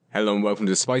Hello and welcome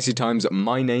to Spicy Times.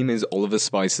 My name is Oliver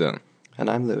Spicer. And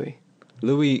I'm Louis.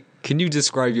 Louis, can you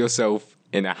describe yourself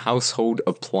in a household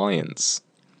appliance?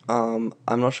 I'm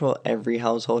not sure every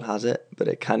household has it, but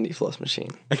a candy floss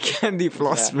machine. A candy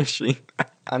floss machine.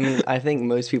 I mean, I think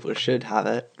most people should have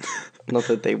it. Not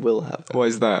that they will have it. Why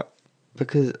is that?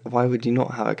 Because why would you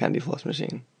not have a candy floss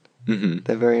machine? Mm-hmm.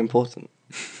 They're very important.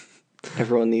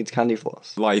 Everyone needs candy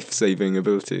floss. Life-saving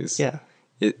abilities. Yeah.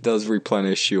 It does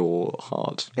replenish your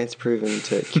heart. It's proven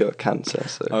to cure cancer,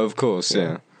 so Oh, of course,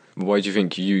 yeah. Why do you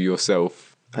think you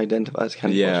yourself... identify as a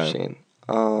candy floss machine.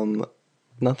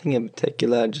 Nothing in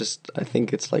particular, just I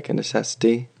think it's like a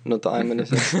necessity. Not that I'm a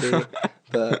necessity,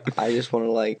 but I just want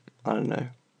to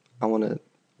I want to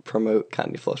promote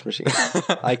candy floss machines.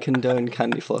 I condone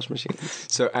candy floss machines.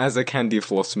 So as a candy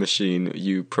floss machine,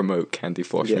 you promote candy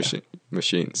floss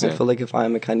machines. I feel like if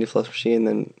I'm a candy floss machine,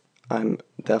 then I'm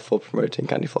therefore promoting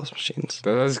candy floss machines.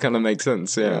 That does kind of make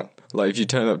sense, yeah. Like if you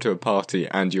turn up to a party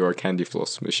and you're a candy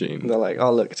floss machine. They're like,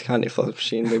 oh look, it's a candy floss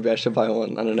machine, maybe I should buy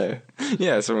one, I don't know.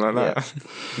 Yeah, something like that.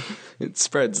 It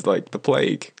spreads like the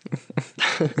plague.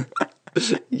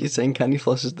 You're saying candy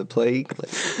floss is the plague?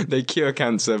 They cure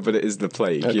cancer, but it is the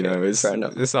plague, okay, you know,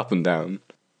 it's up and down.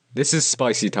 This is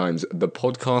Spicy Times, the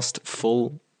podcast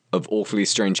full of awfully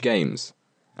strange games.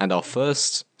 And our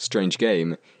first strange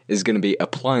game is going to be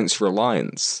Appliance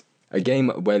Reliance, a game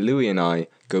where Louis and I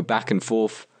go back and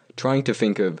forth trying to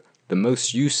think of the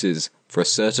most uses for a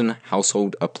certain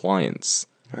household appliance.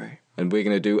 Right. And we're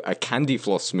going to do a candy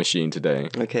floss machine today.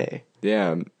 Okay.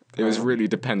 Yeah, it was really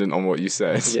dependent on what you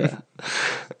said. Yeah.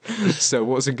 So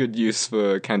what's a good use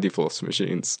for candy floss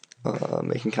machines?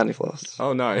 Making candy floss.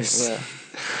 Oh, nice.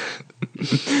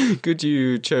 Yeah. Good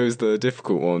you chose the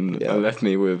difficult one and left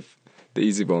me with the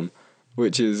easy one,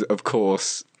 which is, of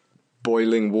course,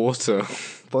 boiling water.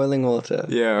 Boiling water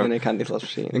in a candy floss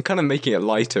machine. And kind of making it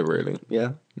lighter, really.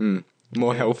 Yeah.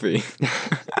 More healthy.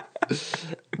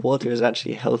 Water is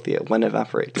actually healthier when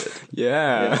evaporated.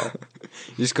 Yeah.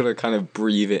 You just got to kind of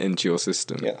breathe it into your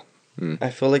system. Yeah.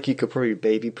 I feel like you could probably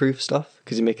baby-proof stuff,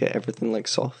 because you make everything,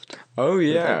 soft. Oh,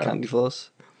 yeah. With, candy floss.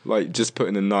 Like, just put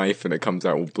in a knife and it comes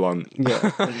out all blunt.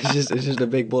 Yeah. It's just a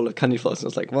big ball of candy floss, and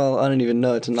it's like, well, I don't even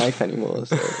know it's a knife anymore,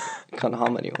 so it can't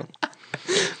harm anyone.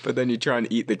 But then you try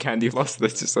and eat the candy floss,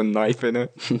 there's just a knife in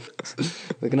it.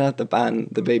 We're going to have to ban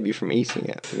the baby from eating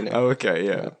it, you know. Oh, okay,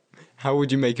 yeah. How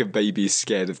would you make a baby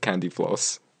scared of candy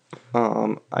floss?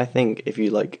 I think if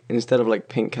you, instead of,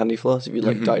 pink candy floss, if you,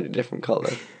 dyed a different colour,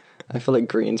 I feel like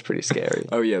green's pretty scary.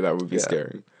 Oh, yeah, that would be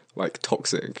scary. Like,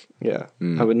 toxic. Yeah.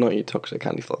 I would not eat toxic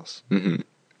candy floss. Mm-hmm.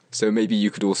 So maybe you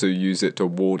could also use it to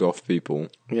ward off people.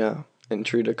 Yeah.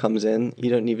 Intruder comes in, you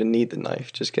don't even need the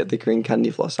knife, just get the green candy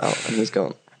floss out, and he's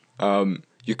gone.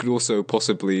 You could also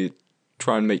possibly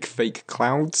try and make fake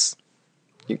clouds.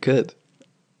 You could.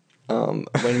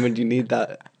 When would you need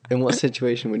that? In what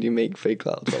situation would you make fake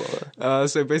clouds, Oliver?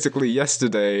 So basically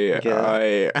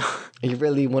yesterday, You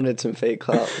really wanted some fake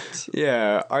clouds.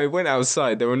 Yeah, I went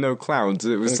outside, there were no clouds,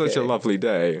 it was such a lovely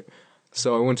day.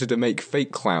 So I wanted to make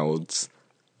fake clouds,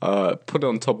 put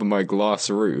on top of my glass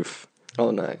roof. Oh,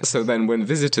 nice. So then when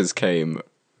visitors came,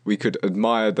 we could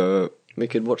admire We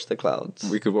could watch the clouds.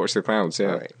 We could watch the clouds,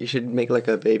 yeah. Alright, you should make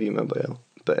a baby mobile,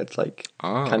 but it's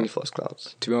candy floss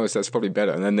clouds. To be honest, that's probably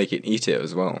better, and then they can eat it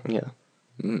as well. Yeah.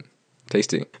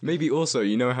 Tasty. Maybe also,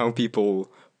 you know how people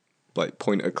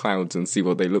point at clouds and see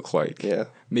what they look like? Yeah.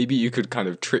 Maybe you could kind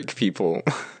of trick people.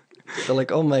 They're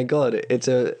like, oh my god, it's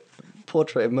a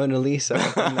portrait of Mona Lisa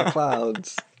in the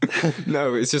clouds.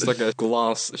 No, it's just like a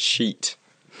glass sheet.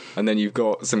 And then you've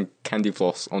got some candy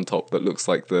floss on top that looks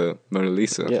like the Mona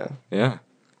Lisa. Yeah. Yeah.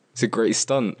 It's a great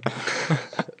stunt.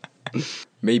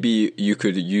 Maybe you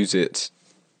could use it,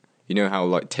 you know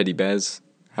how teddy bears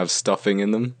have stuffing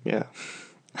in them? Yeah.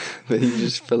 But you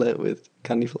just fill it with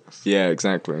candy floss. Yeah,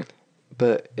 exactly.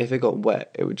 But if it got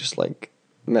wet, it would just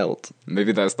melt.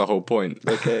 Maybe that's the whole point.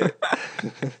 Okay.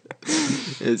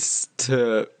 It's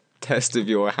to test if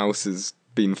your house has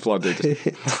been flooded. And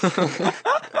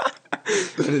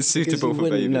it's suitable for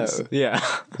babies. Know. Yeah.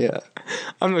 Yeah.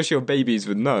 I'm not sure babies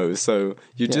would know, so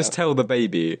you just tell the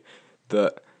baby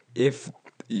that if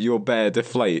your bear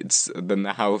deflates, then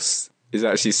the house is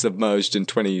actually submerged in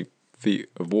 20 feet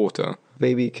of water.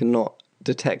 Baby cannot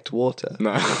detect water.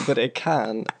 No. But it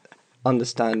can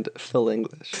understand full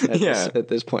English at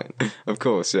this point. Of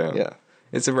course, yeah. Yeah.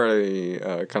 It's a very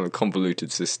kind of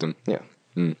convoluted system. Yeah.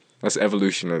 That's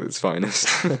evolution at its finest.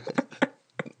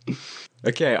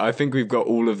 Okay, I think we've got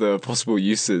all of the possible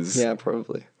uses. Yeah,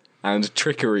 probably. And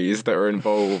trickeries that are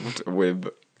involved with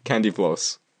candy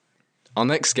floss. Our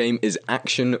next game is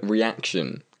Action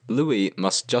Reaction. Louis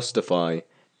must justify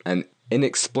an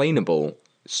inexplainable,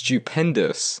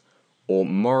 stupendous, or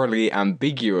morally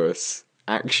ambiguous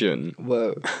action.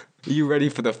 Whoa. Are you ready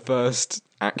for the first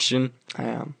action? I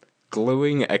am.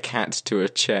 Gluing a cat to a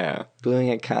chair. Gluing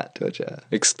a cat to a chair.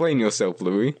 Explain yourself,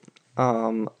 Louis.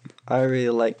 I really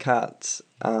like cats,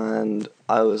 and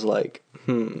I was like,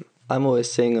 I'm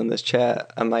always sitting on this chair,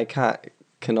 and my cat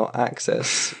cannot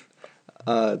access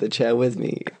the chair with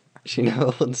me. She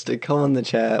never wants to come on the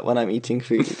chair when I'm eating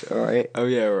food, alright? Oh,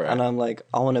 yeah, right. And I'm like,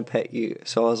 I want to pet you.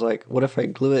 So I was like, what if I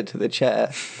glue it to the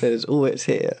chair that is always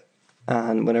here?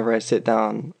 And whenever I sit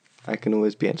down, I can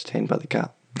always be entertained by the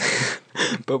cat.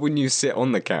 But when you sit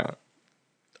on the cat...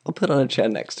 I'll put it on a chair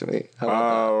next to me. How about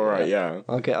that? Oh, right, yeah.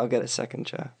 I'll get a second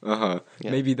chair. Uh-huh.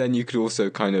 Yeah. Maybe then you could also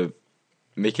kind of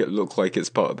make it look like it's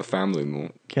part of the family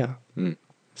more. Yeah.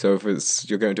 So if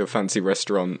you're going to a fancy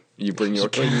restaurant, you bring your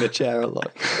Bring the chair along.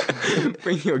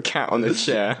 bring your cat on a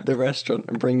chair. The restaurant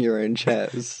and bring your own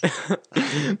chairs.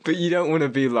 But you don't want to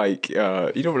be like, you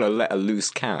don't want to let a loose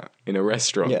cat in a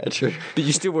restaurant. Yeah, true. But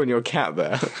you still want your cat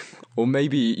there. Or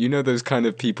maybe, you know those kind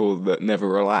of people that never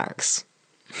relax?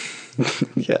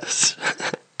 Yes.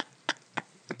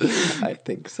 I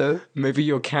think so. Maybe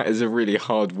your cat is a really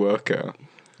hard worker.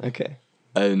 Okay.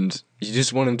 And you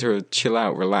just want him to chill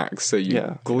out, relax, so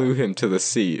you glue him to the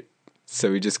seat.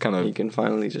 So he just kind of... You can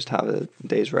finally just have a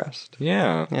day's rest.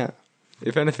 Yeah. Yeah.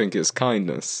 If anything, it's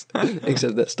kindness.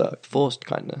 Except this stuff. Forced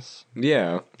kindness.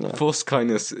 Yeah. Forced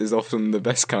kindness is often the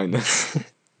best kindness.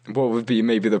 What would be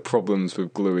maybe the problems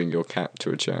with gluing your cat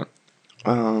to a chair?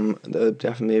 There would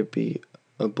definitely be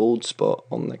a bald spot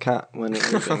on the cat when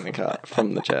it's moving the cat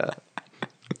from the chair.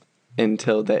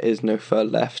 Until there is no fur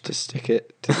left to stick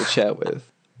it to the chair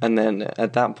with. And then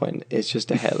at that point, it's just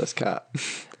a hairless cat.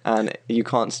 And you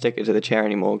can't stick it to the chair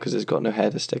anymore because it's got no hair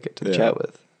to stick it to the chair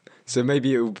with. So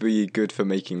maybe it would be good for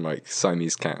making like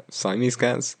Siamese cats. Siamese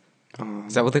cats?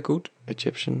 Is that what they're called?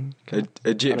 Egyptian.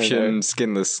 Egyptian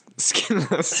skinless.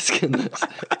 Skinless.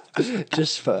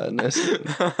 Just fur, no skin.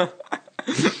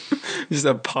 Just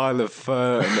a pile of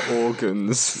fur and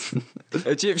organs.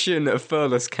 Egyptian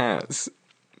furless cats.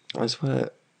 I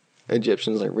swear,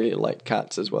 Egyptians like really like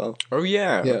cats as well. Oh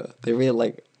yeah. Yeah, they really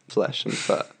like flesh and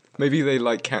fur. Maybe they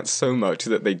like cats so much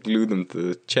that they glue them to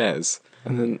the chairs.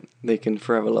 And then they can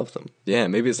forever love them. Yeah,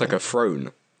 maybe it's like a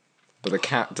throne. But the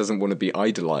cat doesn't want to be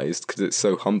idolized because it's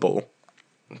so humble.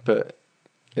 But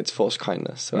it's forced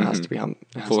kindness, so it has to be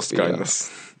forced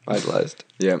kindness. Idolized.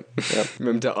 Yeah. Yep.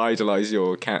 Remember to idolize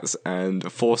your cats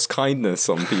and force kindness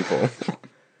on people.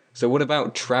 So what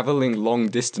about traveling long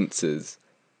distances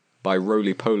by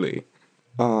roly-poly?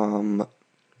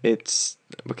 It's...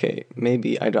 Okay,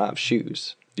 maybe I don't have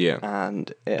shoes. Yeah.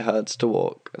 And it hurts to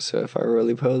walk. So if I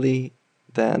roly-poly,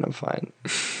 then I'm fine.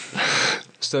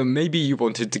 So maybe you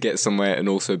wanted to get somewhere and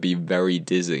also be very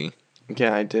dizzy.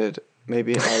 Yeah, I did.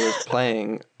 Maybe I was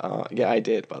playing... yeah, I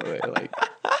did, by the way. Like,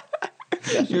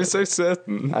 You're so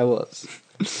certain. I was.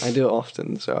 I do it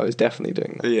often, so I was definitely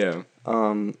doing that. Yeah.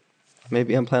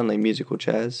 Maybe I'm playing like musical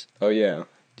chairs. Oh, yeah.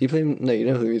 Do you play... No, you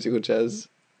know the musical chairs.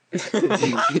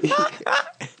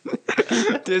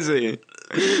 Dizzy.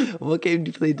 What game do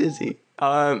you play Dizzy?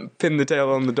 Pin the tail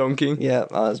on the donkey. Yeah,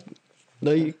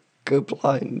 no, you go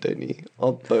blind, don't you?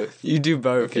 Or both. You do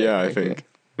both, Okay, yeah, I okay.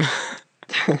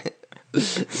 think.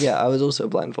 Yeah, I was also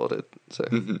blindfolded, so...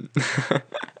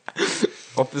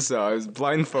 Officer, I was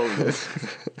blindfolded.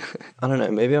 I don't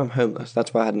know, maybe I'm homeless.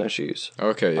 That's why I had no shoes.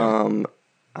 Okay, yeah.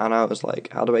 And I was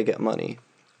like, how do I get money?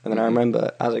 And then I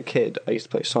remember, as a kid, I used to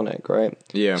play Sonic, right?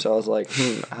 Yeah. So I was like,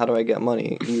 how do I get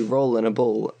money? You roll in a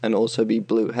ball and also be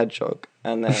Blue Hedgehog,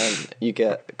 and then you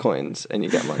get coins and you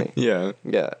get money. Yeah.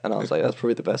 Yeah, and I was like, that's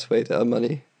probably the best way to earn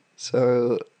money.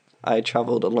 So I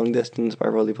travelled a long distance by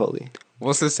roly-poly.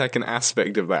 What's the second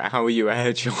aspect of that? How are you a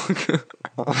hedgehog?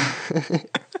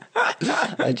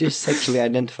 I just sexually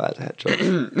identify as a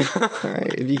hedgehog.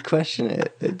 Alright, if you question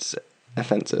it, it's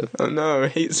offensive. Oh no,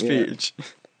 hate speech. Yeah.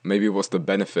 Maybe what's the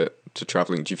benefit to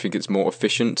travelling? Do you think it's more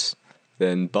efficient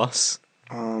than bus?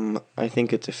 I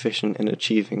think it's efficient in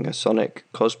achieving a Sonic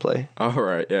cosplay. Oh,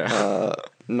 right, yeah.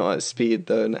 Not at speed,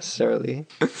 though, necessarily.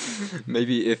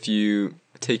 Maybe if you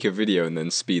take a video and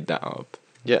then speed that up.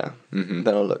 Yeah, then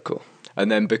it'll look cool. And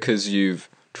then because you've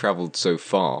travelled so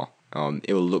far,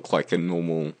 it will look like a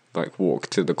normal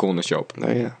walk to the corner shop.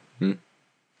 Oh, yeah.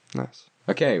 Nice.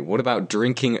 Okay, what about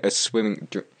drinking a swimming...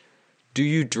 Do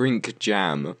you drink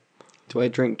jam? Do I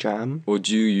drink jam? Or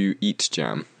do you eat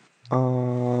jam?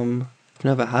 I've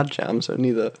never had jam, so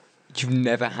neither. You've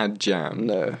never had jam?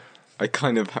 No. I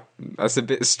kind of... That's a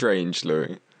bit strange,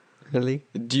 Louis. Really?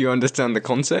 Do you understand the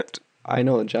concept? I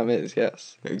know what jam is,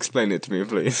 yes. Explain it to me,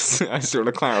 please. I just want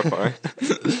to clarify.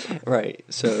 Right,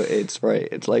 so it's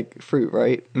like fruit,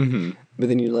 right? Mm-hmm. But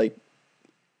then you like,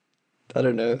 I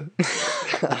don't know.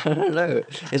 I don't know.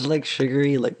 It's like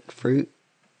sugary, like fruit,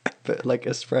 but like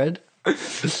a spread,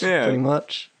 Yeah. pretty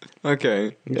much.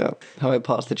 Okay. Yeah. How I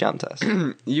passed the jam test.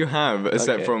 You have,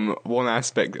 except Okay. from one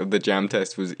aspect of the jam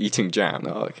test was eating jam.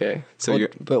 Oh, okay. So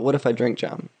But what if I drink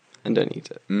jam and don't eat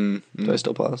it? Do I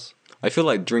still pass? I feel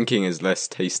like drinking is less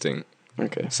tasting.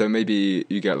 Okay. So maybe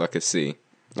you get like a C.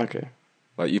 Okay.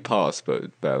 Like you pass,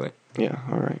 but barely. Yeah,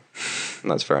 alright.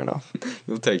 That's fair enough.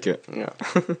 You'll take it. Yeah.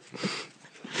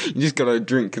 You just gotta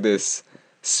drink this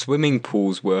swimming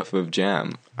pool's worth of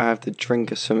jam. I have to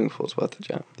drink a swimming pool's worth of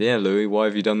jam. Yeah, Louis, why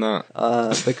have you done that?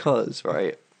 Because,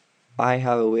 right, I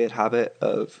have a weird habit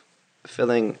of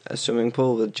filling a swimming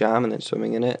pool with jam and then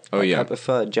swimming in it. Oh, Like, yeah. I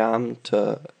prefer jam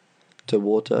to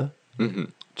water. Mm-hmm.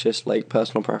 Just like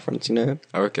personal preference, you know?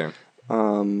 Okay.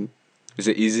 Is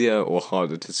it easier or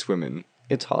harder to swim in?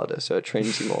 It's harder, so it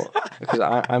trains you more. Because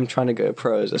I'm trying to go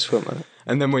pro as a swimmer.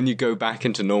 And then when you go back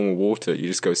into normal water, you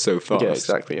just go so fast. Yeah,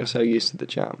 exactly. I'm so used to the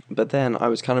jam. But then I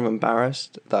was kind of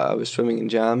embarrassed that I was swimming in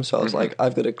jam, so I was like,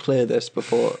 I've got to clear this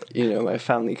before, my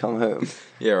family come home.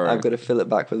 Yeah, right. I've got to fill it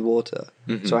back with water.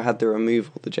 So I had to remove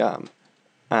all the jam.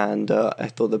 And I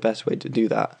thought the best way to do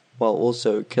that, while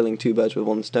also killing two birds with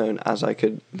one stone, as I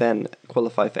could then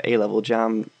qualify for A-level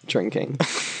jam drinking.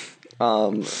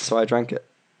 So I drank it.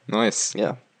 Nice.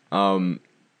 Yeah.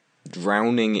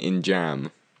 Drowning in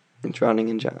jam. Drowning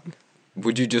in jam.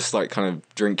 Would you just like kind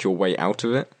of drink your way out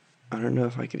of it? I don't know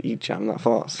if I could eat jam that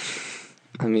fast.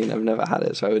 I mean, I've never had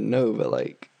it, so I would know, but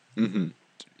like... Mm-hmm.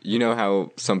 You know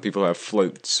how some people have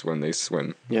floats when they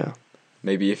swim? Yeah.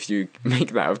 Maybe if you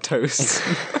make that of toast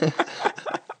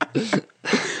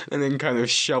and then kind of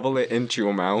shovel it into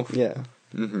your mouth. Yeah.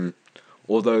 Mm-hmm.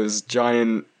 Or those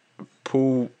giant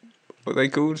pool, what are they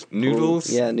called?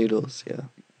 Noodles? Yeah, noodles, yeah.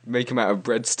 Make them out of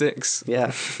breadsticks.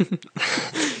 Yeah.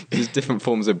 Use different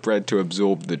forms of bread to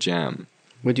absorb the jam.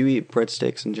 Would you eat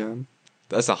breadsticks and jam?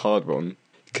 That's a hard one.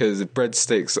 Because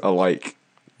breadsticks are like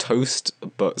toast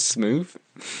but smooth.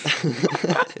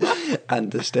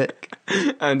 And the stick?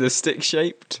 And a stick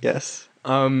shaped. Yes.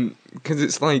 Because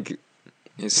it's like,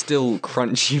 it's still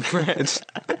crunchy bread.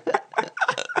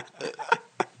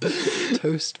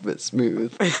 Toast but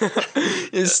smooth.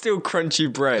 It's still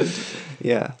crunchy bread.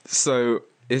 Yeah. So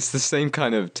it's the same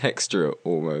kind of texture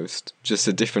almost, just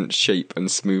a different shape and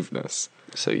smoothness.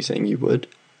 So you're saying you would?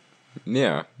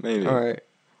 Yeah, maybe. Alright.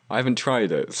 I haven't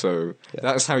tried it, so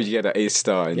that's how you get an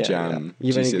A-star in jam.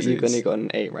 You've GCSEs. only got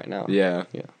an 8 right now. Yeah.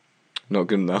 Yeah. Not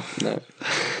good enough. No.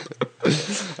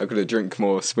 I've got to drink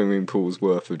more swimming pools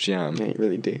worth of jam. Yeah, you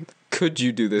really do. Could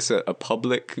you do this at a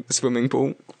public swimming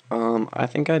pool? I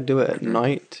think I'd do it at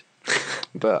night.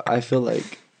 But I feel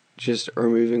like just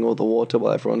removing all the water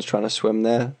while everyone's trying to swim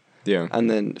there Yeah. and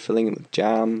then filling it with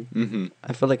jam. Mm-hmm.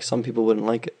 I feel like some people wouldn't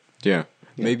like it. Yeah.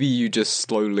 Maybe you just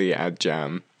slowly add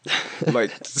jam.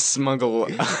 Like smuggle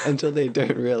Until they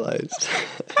don't realise.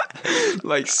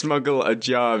 like smuggle a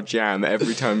jar of jam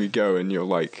every time you go in your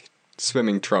like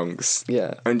swimming trunks.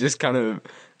 Yeah. And just kind of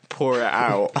pour it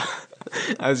out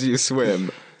as you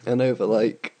swim. And over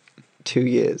like 2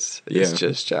 years, it's Yeah.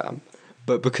 just jam.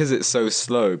 But because it's so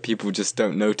slow, people just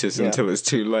don't notice Yeah. until it's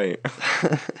too late.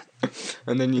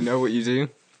 And then you know what you do?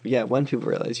 Yeah, when people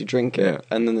realise you drink it, Yeah.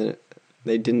 and then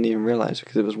they didn't even realise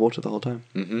because it was water the whole time.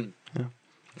 Mm-hmm. Yeah.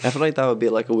 I feel like that would be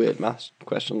like a weird math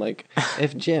question. Like,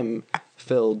 if Jim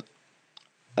filled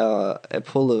a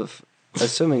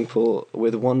swimming pool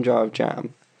with 1 jar of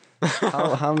jam,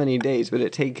 how many days would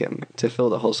it take him to fill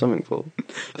the whole swimming pool?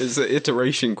 It's an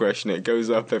iteration question. It goes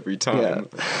up every time.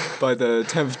 By the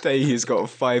 10th day, he's got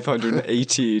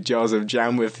 580 jars of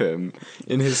jam with him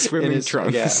in his swimming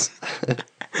trunks. Yeah.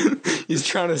 He's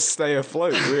trying to stay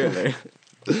afloat, really.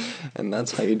 And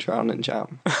that's how you drown in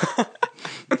jam.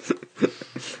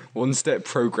 One-step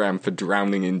program for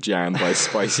drowning in jam by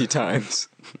Spicy Times.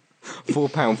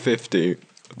 £4.50.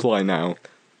 Apply now.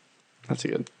 That's a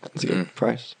good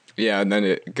price. Yeah, and then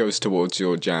it goes towards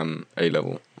your jam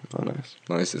A-level. Oh, nice.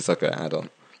 Nice, it's like an add-on.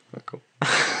 Oh, cool.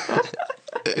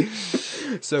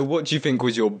 So what do you think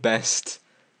was your best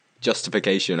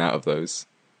justification out of those?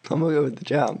 I'm gonna go with the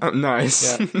jam. Oh,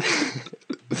 nice. Yeah.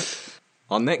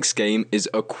 Our next game is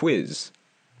a quiz.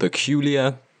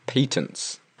 Peculiar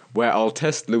Patents, where I'll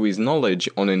test Louis' knowledge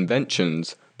on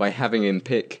inventions by having him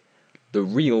pick the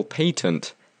real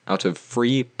patent out of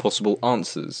 3 possible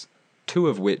answers, 2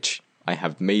 of which I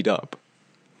have made up.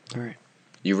 Alright.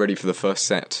 You ready for the first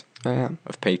set I am.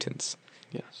 of patents?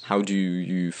 Yes. How do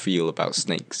you feel about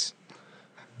snakes?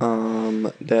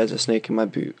 There's a snake in my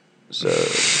boot, so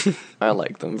I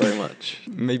like them very much.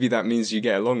 Maybe that means you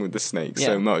get along with the snake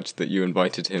so much that you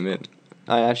invited him in.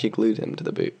 I actually glued him to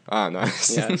the boot. Ah,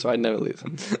 nice. Yeah, so I'd never lose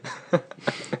him.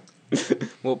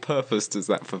 What purpose does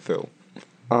that fulfill?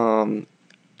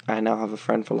 I now have a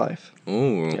friend for life.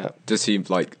 Ooh. Yeah. Does he,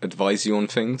 like, advise you on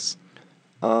things?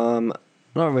 Not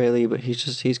really, but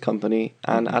he's company.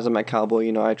 And as I'm a cowboy,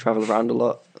 you know, I travel around a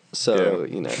lot. So,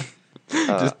 you know.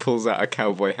 Just pulls out a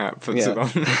cowboy hat, puts it on.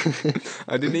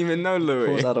 I didn't even know Louis.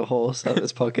 Pulls out a horse out of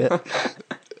his pocket.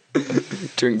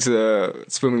 Drinks a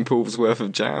swimming pool's worth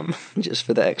of jam. Just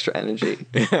for the extra energy.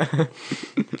 Yeah.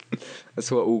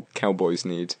 That's what all cowboys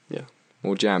need. Yeah.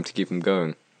 More jam to keep them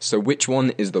going. So which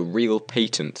one is the real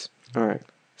patent? Alright.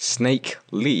 Snake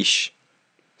leash,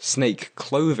 snake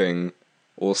clothing,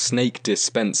 or snake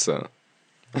dispenser?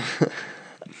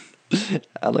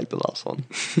 I like the last one.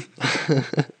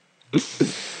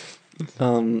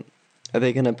 Are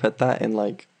they gonna put that in,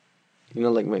 like, you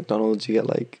know, like McDonald's, you get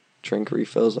like drink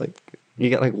refills, like you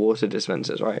get like water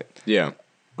dispensers, right? Yeah.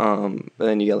 But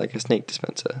then you get like a snake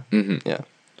dispenser. Mm-hmm. Yeah.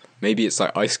 Maybe it's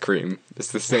like ice cream.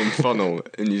 It's the same funnel,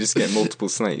 and you just get multiple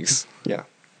snakes. Yeah.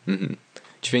 Mm-hmm. Do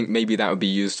you think maybe that would be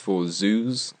used for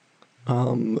zoos? I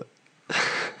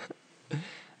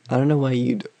don't know why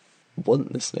you'd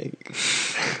want the snake.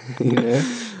 You know,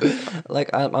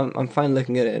 like I'm fine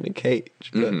looking at it in a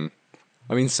cage, but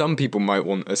I mean, some people might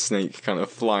want a snake kind of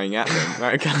flying at them.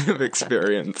 That kind of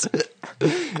experience.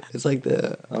 it's like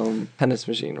the tennis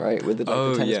machine, right? With the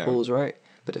tennis balls, right?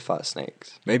 But it fires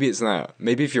snakes. Maybe it's that.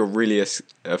 Maybe if you're really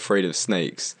afraid of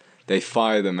snakes, they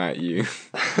fire them at you,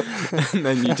 and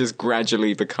then you just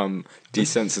gradually become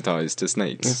desensitized to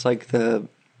snakes. It's like the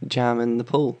jam in the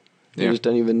pool. You just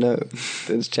don't even know that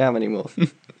it's jam anymore.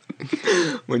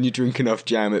 When you drink enough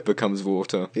jam, it becomes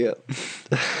water. Yeah.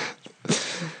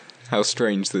 How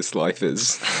strange this life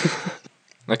is.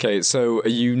 Okay, so are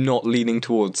you not leaning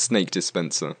towards snake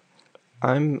dispenser?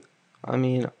 I'm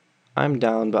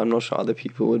down, but I'm not sure other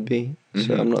people would be.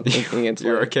 So I'm not thinking it's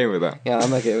You're okay with that? Yeah,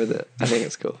 I'm okay with it. I think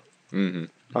it's cool.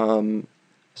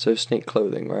 So snake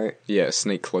clothing, right? Yeah,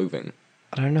 snake clothing.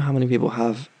 I don't know how many people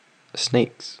have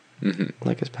snakes,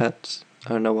 like as pets. I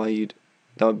don't know why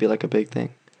that would be like a big thing.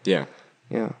 Yeah.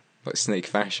 Yeah. Like snake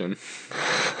fashion.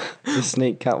 The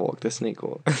snake catwalk, the snake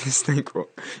walk. The snake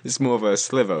walk. It's more of a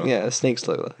sliver. Yeah, a snake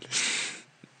sliver.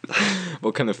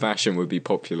 What kind of fashion would be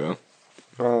popular?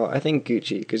 I think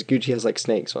Gucci, because Gucci has like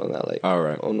snakes on their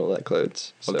on all their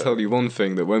clothes. So. I'll tell you one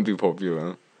thing that won't be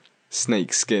popular: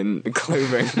 snake skin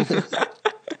clothing.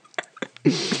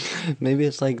 Maybe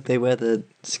it's like they wear the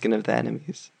skin of their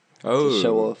enemies to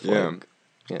show off. Yeah.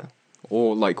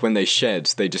 Or like when they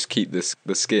shed, they just keep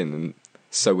the skin and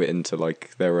sew it into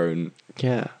like their own.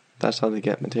 Yeah, that's how they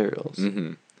get materials.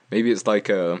 Maybe it's like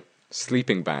a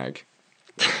sleeping bag.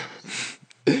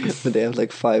 But they have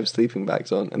like 5 sleeping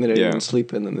bags on, and they don't even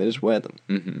sleep in them; they just wear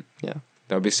them. Yeah,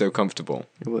 that would be so comfortable.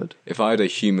 It would. If I had a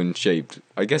human-shaped,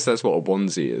 I guess that's what a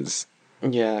onesie is.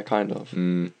 Yeah, kind of.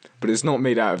 But it's not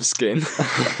made out of skin.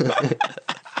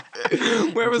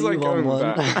 Where was I going with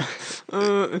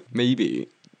that? Maybe.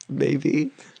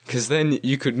 Because then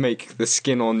you could make the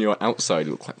skin on your outside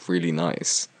look like really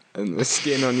nice, and the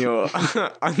skin on your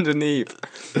underneath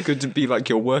could be like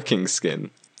your working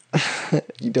skin.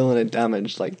 You don't want to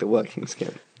damage like the working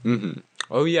skin.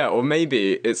 Oh yeah, or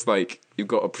maybe it's like you've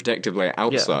got a protective layer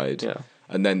outside,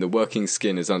 and then the working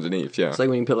skin is underneath. Yeah, it's like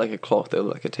when you put like a cloth over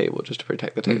like a table just to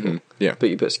protect the table. Yeah, but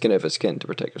you put skin over skin to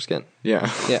protect your skin. Yeah.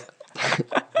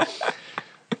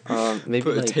 Maybe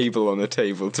put a table on a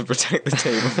table to protect the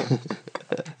table.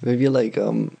 Maybe like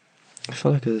I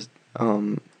feel like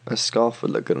a scarf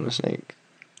would look good on a snake.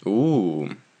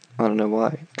 Ooh. I don't know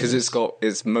why. Because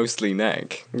it's mostly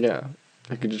neck. Yeah.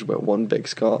 I could just wear one big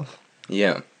scarf.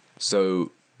 Yeah.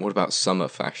 So, what about summer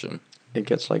fashion? It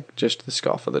gets like just the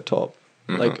scarf at the top.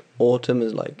 Like autumn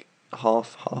is like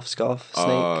half scarf snake.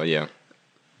 Oh, yeah.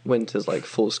 Winter's like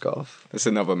full scarf. That's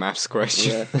another maths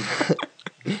question. Yeah.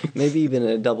 Maybe even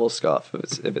a double scarf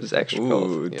if it's extra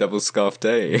cold. Ooh, double scarf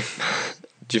day.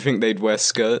 Do you think they'd wear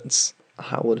skirts?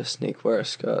 How would a snake wear a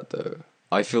skirt though?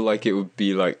 I feel like it would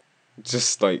be like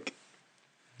just like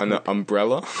an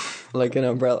umbrella. Like an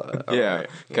umbrella.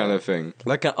 Kind of thing.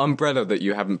 Like an umbrella that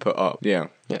you haven't put up. Yeah.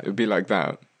 It would be like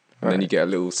that. And then you get a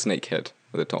little snake head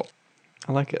at the top.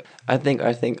 I like it. I think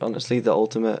honestly the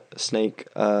ultimate snake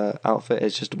outfit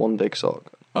is just one big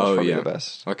sock. That's probably the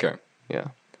best. Okay. Yeah.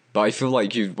 But I feel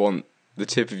like you'd want the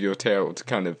tip of your tail to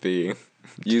kind of be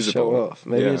usable. Show off.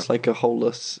 Maybe it's like a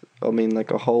holeless. I mean, like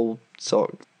a whole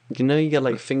sock. You know, you get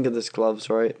like fingerless gloves,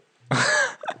 right?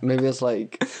 Maybe it's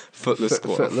like Footless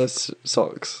cloth. footless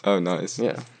socks. Oh, nice.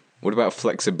 Yeah. What about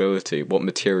flexibility? What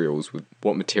materials would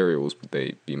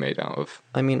they be made out of?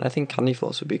 I mean, I think candy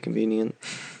floss would be convenient.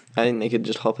 I think they could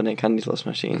just hop in a candy floss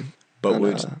machine. But and,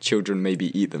 would children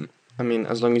maybe eat them? I mean,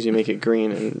 as long as you make it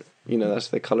green and, that's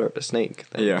the colour of the snake,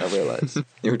 then Yeah. I realise.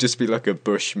 It would just be like a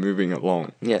bush moving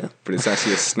along, Yeah. but it's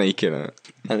actually a snake in it.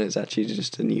 And it's actually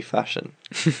just a new fashion.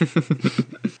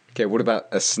 Okay, what about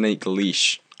a snake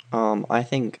leash? I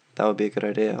think that would be a good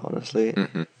idea, honestly.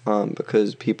 Mm-hmm.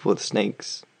 Because people with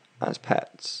snakes as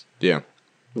pets, Yeah.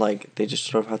 like, they just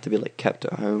sort of have to be, like, kept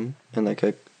at home in, like,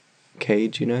 a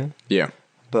cage, Yeah.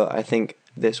 But I think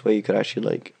this way you could actually,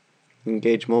 like,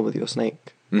 engage more with your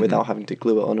snake Mhm. without having to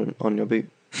glue it on your boot.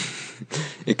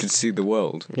 It could see the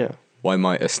world. Yeah. Why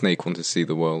might a snake want to see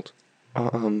the world?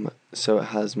 So it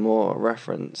has more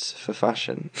reference for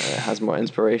fashion. It has more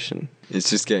inspiration. It's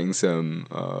just getting some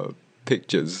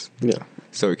pictures Yeah.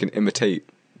 so it can imitate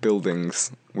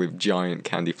buildings with giant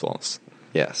candy floss.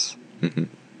 Yes. Hmm.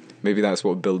 Maybe that's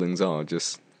what buildings are,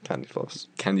 just Candy floss.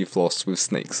 candy floss with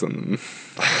snakes on them.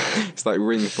 It's like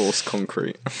reinforced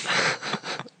concrete.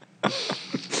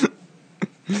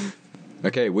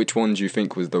 Okay, which one do you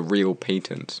think was the real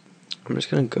patent? I'm just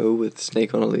gonna go with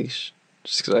snake on a leash,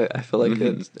 just because I feel like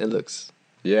Mhm. it looks.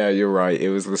 Yeah, you're right. It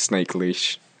was the snake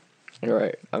leash. You're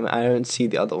right. I mean, I don't see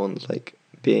the other ones like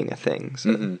being a thing.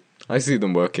 So Hmm. I see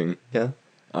them working. yeah,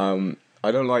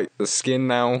 I don't like the skin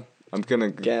now. I'm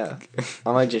gonna. yeah.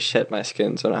 I might just shed my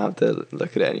skin so I don't have to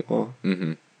look at it anymore.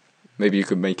 Hmm. Maybe you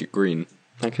could make it green,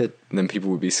 I could. and then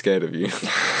people would be scared of you.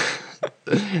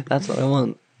 That's what I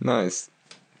want. Nice.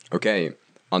 Okay,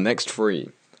 our next three.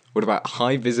 What about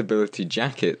high visibility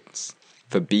jackets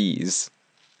for bees,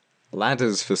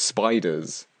 ladders for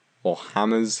spiders, or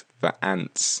hammers for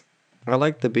ants? I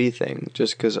like the bee thing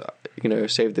just because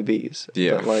save the bees.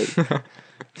 Yeah. But like, I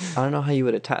don't know how you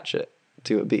would attach it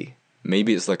to a bee.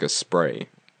 Maybe it's like a spray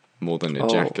more than a Oh.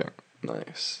 jacket.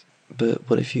 Nice. But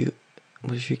what if you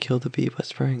kill the bee by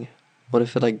spraying it? What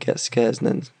if it like gets scared and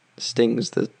then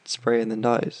stings the spray and then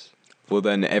dies? Well,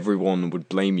 then everyone would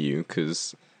blame you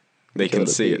because they Kill can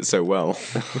the see bee. it so well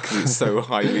because it's so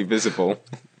highly visible.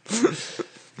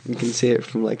 You can see it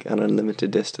from like an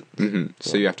unlimited distance.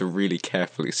 So you have to really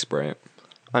carefully spray it.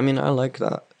 I mean, I like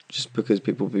that just because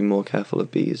people will be more careful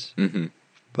of bees. Hmm.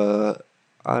 But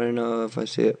I don't know if I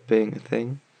see it being a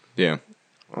thing. Yeah.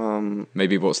 Um,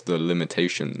 Maybe what's the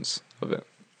limitations of it?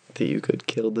 that you could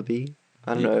kill the bee.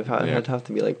 I don't know if Yeah. I'd have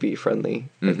to be like bee friendly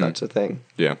if Mhm. that's a thing.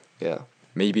 Yeah. Yeah.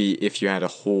 Maybe if you had a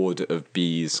horde of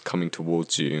bees coming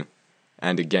towards you,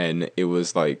 and again, it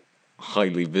was like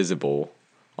highly visible,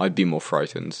 I'd be more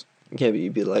frightened. Yeah, but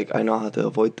you'd be like, I know how to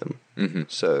avoid them. Hmm.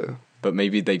 So, But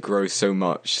maybe they grow so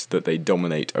much that they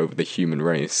dominate over the human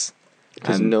race.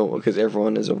 because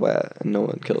everyone is aware and no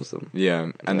one kills them. Yeah,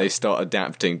 and Yeah. they start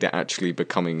adapting to actually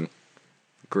becoming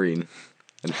green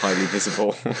and highly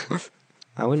visible.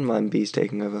 I wouldn't mind bees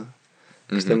taking over.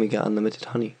 Because then we get unlimited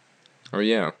honey. Oh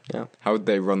yeah. Yeah. How would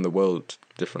they run the world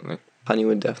differently? Honey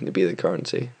would definitely be the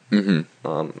currency.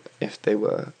 Mm-hmm. If they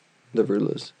were the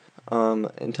rulers.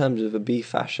 In terms of a bee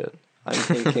fashion, I'm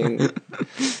thinking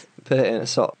put it in a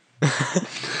sock.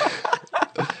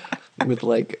 With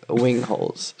like wing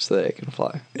holes so that it can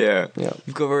fly. Yeah. Yeah.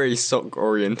 You've got very sock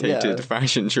orientated Yeah.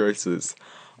 fashion choices.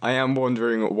 I am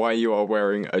wondering why you are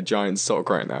wearing a giant sock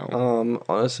right now.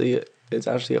 Honestly, it's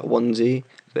actually a onesie,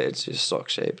 but it's just sock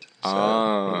shaped.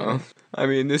 So, I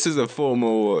mean, this is a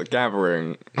formal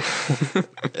gathering.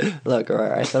 Look,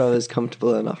 alright, I thought I was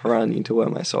comfortable enough around you to wear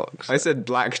my socks. I said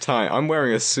black tie. I'm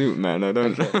wearing a suit, man. I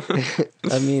don't.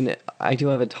 I mean, I do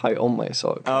have a tie on my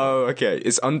sock. Oh, okay.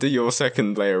 It's under your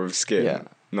second layer of skin. Yeah.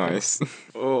 Nice.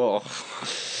 Oh.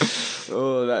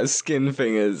 Oh, that skin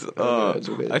thing is. know, it's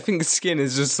weird. I think skin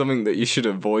is just something that you should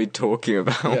avoid talking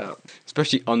about. Yeah.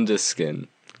 Especially under skin.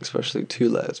 Especially 2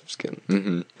 layers of skin.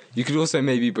 Hmm. You could also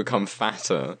maybe become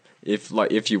fatter if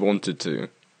you wanted to.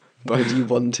 Would you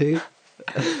want to?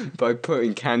 By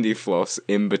putting candy floss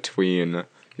in between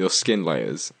your skin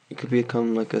layers. You could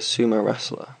become like a sumo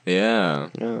wrestler. Yeah.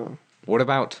 Yeah. What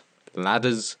about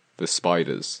ladders for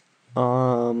spiders?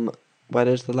 Where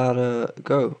does the ladder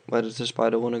go? Where does the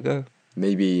spider want to go?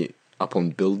 Maybe up on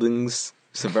buildings?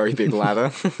 It's a very big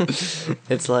ladder.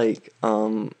 It's like,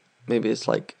 maybe it's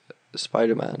like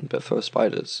Spider-Man, but for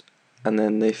spiders. And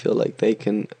then they feel like they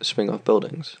can swing off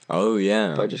buildings Oh,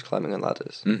 yeah. by just climbing on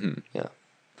ladders. Mm-hmm. Yeah.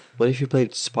 What if you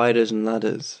played spiders and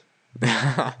ladders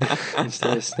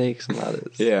instead of snakes and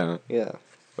ladders? Yeah. Yeah.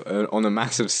 On a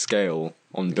massive scale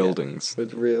on buildings.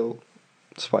 With real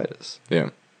spiders. Yeah.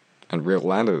 And real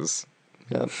ladders.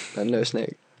 Yeah. And no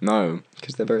snake. No,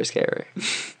 because they're very scary.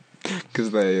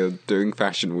 because they are doing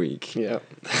Fashion Week. Yeah,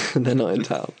 they're not in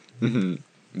town.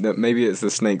 Maybe it's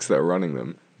the snakes that are running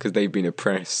them, because they've been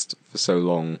oppressed for so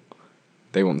long.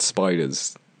 They want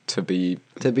spiders to be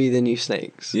the new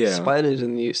snakes. Yeah. Spiders are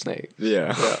the new snakes.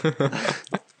 Yeah. Yeah.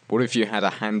 What if you had a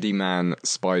handyman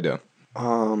spider?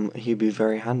 He'd be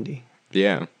very handy.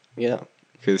 Yeah, Yeah,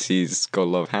 because he's got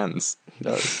a lot of hands. he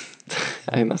does.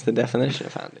 I think that's the definition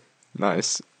of handy.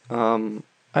 Nice.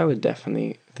 I would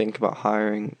definitely think about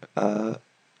hiring a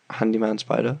handyman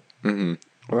spider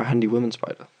or a handy woman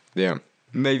spider. Yeah.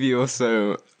 Maybe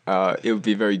also it would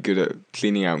be very good at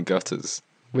cleaning out gutters.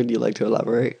 Would you like to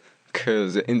elaborate?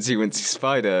 Because Incy Wincy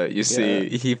Spider, you see,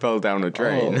 he fell down a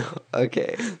drain. Oh,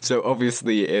 okay. So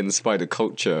obviously in spider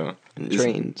culture,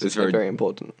 Drains it's are very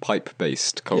important.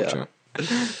 pipe-based culture.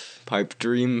 Pipe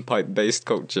dream, pipe-based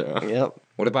culture. Yep.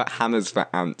 What about hammers for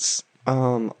ants?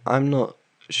 I'm not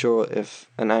sure if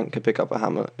an ant could pick up a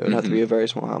hammer. It would have to be a very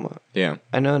small hammer. Yeah.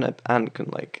 I know an ant can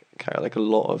like carry like a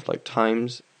lot of like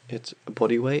times its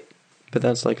body weight, but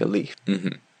that's like a leaf.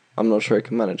 Mm-hmm. I'm not sure it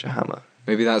can manage a hammer.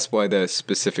 Maybe that's why they're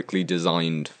specifically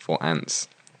designed for ants.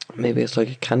 Maybe it's like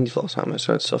a candy floss hammer,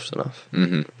 so it's soft enough.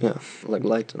 Mm-hmm. Yeah, like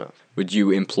light enough. Would you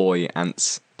employ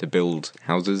ants to build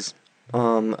houses?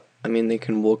 I mean, they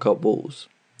can walk up walls,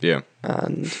 Yeah.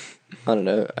 and I don't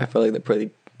know. I feel like they're pretty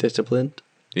disciplined.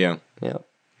 Yeah. Yeah.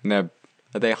 Now,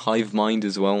 are they hive mind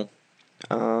as well?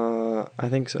 I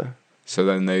think so. So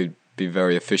then they'd be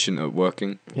very efficient at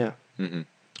working? Yeah. Mm-hmm.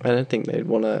 I don't think they'd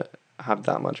want to have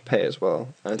that much pay as well.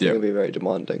 I think it'd be very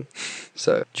demanding.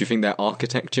 So Do you think their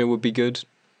architecture would be good?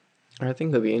 I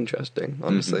think that'd be interesting,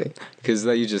 honestly. Because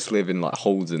they just live in like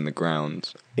holes in the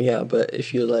ground. Yeah, but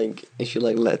if you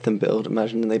let them build,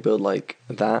 imagine they build like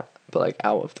that, but like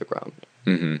out of the ground.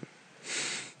 Mm-hmm.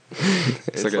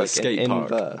 It's like a skate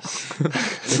park. Inverse.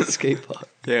 It's a skate park.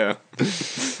 Yeah.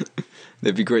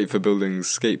 They'd be great for building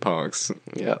skate parks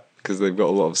Yeah. because they've got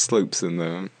a lot of slopes in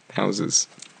their houses.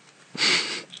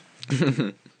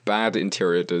 Bad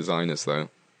interior designers, though.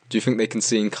 Do you think they can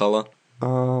see in colour?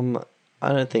 I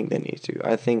don't think they need to.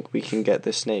 I think we can get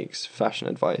the snakes fashion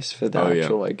advice for the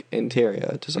actual like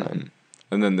interior design.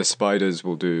 And then the spiders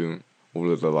will do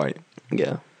all of the like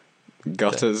Yeah.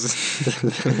 gutters,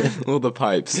 all the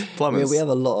pipes, plumbers. We have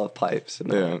a lot of pipes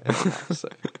in our Yeah. house. So.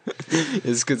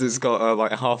 It's because it's got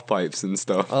like half pipes and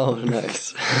stuff. Oh,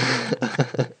 nice.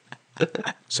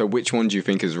 So which one do you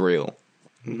think is real?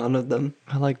 None of them.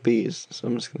 I like bees, so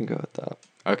I'm just gonna go with that.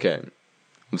 Okay.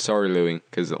 I'm sorry, Louis,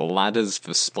 because ladders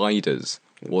for spiders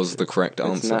was the correct It's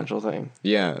answer. a natural thing.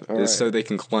 Yeah, All right. so they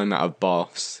can climb out of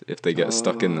baths if they get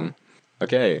stuck in them.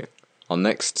 Okay, our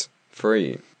next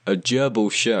three. A gerbil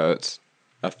shirt,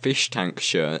 a fish tank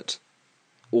shirt,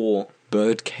 or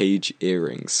bird cage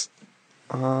earrings.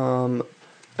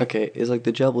 Okay, is like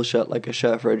the gerbil shirt like a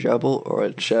shirt for a gerbil or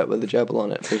a shirt with a gerbil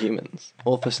on it for humans?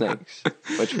 Or for snakes?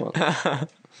 Which one?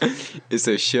 It's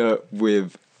a shirt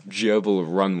with gerbil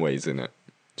runways in it.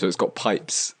 So it's got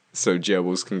pipes so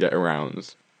gerbils can get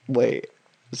around. Wait,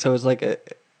 so it's like a...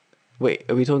 Wait,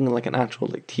 are we talking like an actual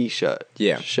like t-shirt?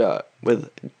 Yeah. Shirt with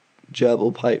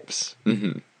gerbil pipes?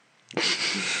 Mm-hmm.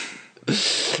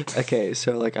 Okay,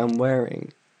 so like I'm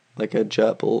wearing like a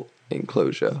gerbil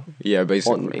enclosure Yeah,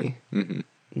 basically. on me. Mm-hmm.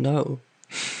 No,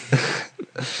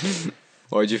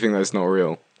 Why do you think that's not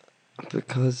real?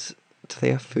 because do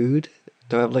they have food?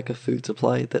 Do I have like a food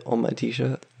supply that on my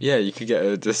t-shirt? Yeah, you could get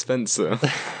a dispenser.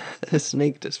 A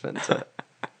snake dispenser.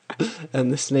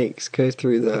 And the snakes go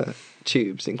through the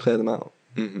tubes and clear them out.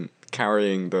 Mm-hmm.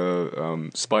 Carrying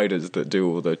the spiders that do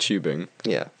all the tubing.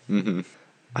 Yeah. Mm-hmm.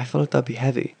 I feel like that'd be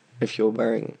heavy if you're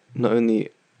wearing not only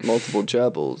multiple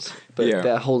gerbils, but Yeah.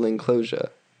 their whole enclosure.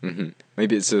 Mm-hmm.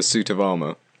 Maybe it's a suit of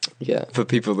armour Yeah. for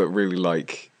people that really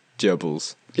like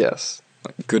gerbils. Yes.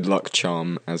 Like good luck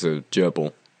charm as a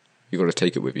gerbil. You got to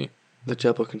take it with you. The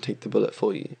gerbil can take the bullet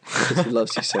for you because he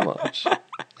loves you so much.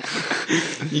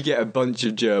 You get a bunch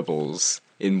of gerbils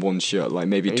in one shirt, like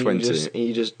maybe And 20.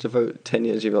 You just devote 10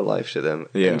 years of your life to them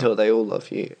Yeah. until they all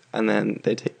love you, and then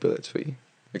they take bullets for you.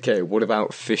 Okay, what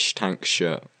about fish tank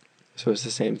shirt? So it's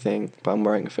the same thing, but I'm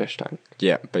wearing a fish tank.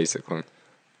 Yeah, basically.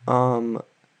 I'm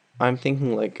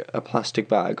thinking like a plastic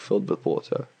bag filled with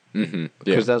water. Mm-hmm. Yeah.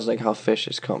 Because that's like how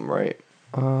fishes come, right?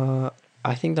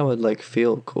 I think that would like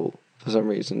feel cool for some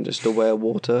reason, just to wear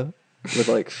water with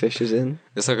like fishes in.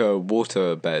 It's like a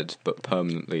water bed, but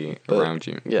permanently around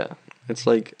you. Yeah. It's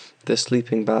like the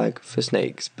sleeping bag for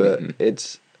snakes, but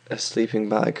it's a sleeping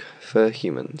bag for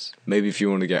humans. Maybe if you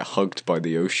want to get hugged by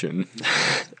the ocean.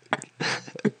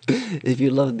 If you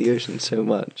love the ocean so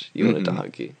much, you want it to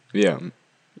hug you. Yeah.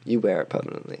 You wear it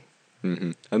permanently.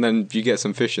 And then you get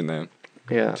some fish in there.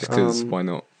 Yeah. Just because, why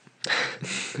not?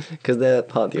 Because they're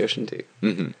part of the ocean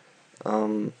too.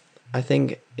 I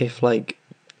think if, like,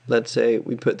 let's say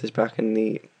we put this back in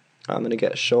the I'm gonna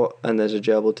get shot and there's a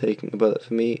gerbil taking a bullet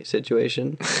for me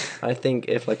situation, I think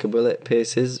if, like, a bullet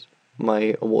pierces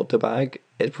my water bag,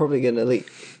 it's probably gonna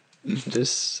leak.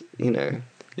 Just, you know.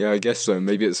 Yeah, I guess so.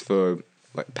 Maybe it's for,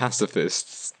 like,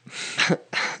 pacifists.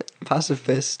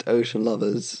 Pacifist ocean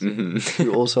lovers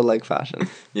who also like fashion.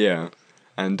 Yeah,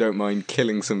 and don't mind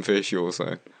killing some fish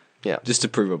also. Yeah. Just to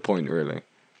prove a point, really.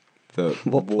 That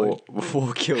What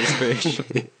war kills fish.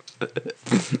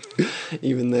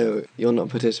 Even though you're not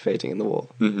participating in the war.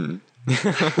 You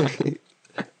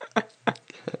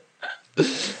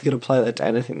can apply that to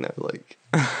anything though, like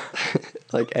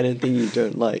like anything you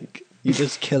don't like. You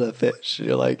just kill a fish.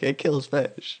 You're like, it kills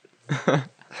fish.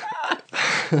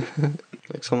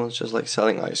 Like someone's just like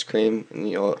selling ice cream and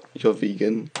you're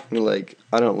vegan. And you're like,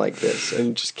 I don't like this, and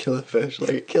you just kill a fish. Like,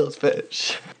 it kills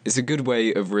fish. It's a good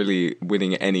way of really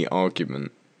winning any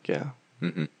argument. Yeah.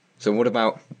 So what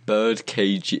about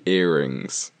birdcage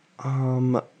earrings?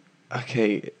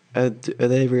 Okay. Are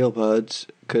they real birds?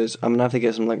 Because I'm gonna have to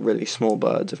get some like really small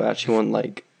birds if I actually want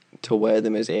like to wear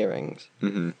them as earrings.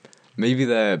 Maybe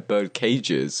they're bird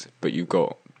cages, but you've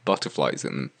got butterflies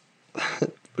in them.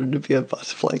 Wouldn't it be a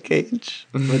butterfly cage?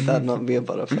 Would that not be a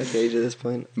butterfly cage at this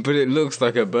point? But it looks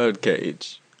like a bird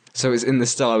cage. So it's in the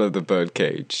style of the bird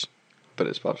cage. But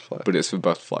it's butterfly. But it's for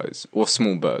butterflies. Or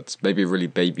small birds. Maybe really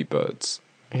baby birds.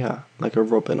 Yeah, like a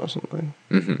robin or something.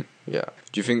 Yeah.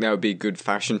 Do you think that would be a good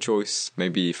fashion choice?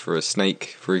 Maybe for a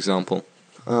snake, for example?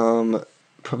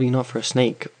 Probably not for a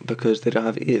snake, because they don't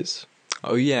have ears.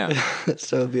 Oh, yeah.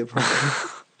 So it'd be a problem.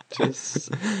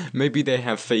 Just maybe they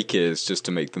have fake ears just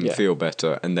to make them feel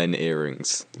better, and then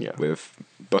earrings with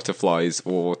butterflies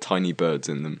or tiny birds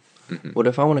in them. What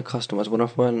if I want to customize? What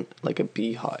if I want like a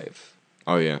beehive?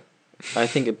 Oh yeah, I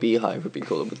think a beehive would be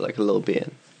cool with like a little bee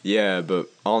in. Yeah, but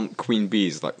aren't queen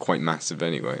bees like quite massive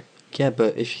anyway? Yeah,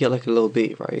 but if you get like a little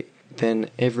bee, right, then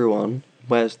everyone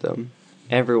wears them.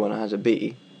 Everyone has a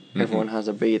bee. Everyone has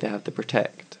a bee they have to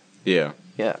protect. Yeah.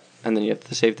 Yeah. And then you have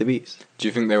to save the bees. Do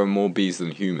you think there are more bees than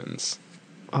humans?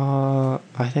 I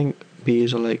think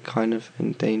bees are like kind of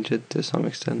endangered to some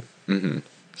extent.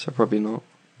 So probably not.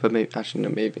 But maybe, actually no,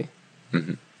 maybe.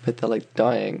 But they're like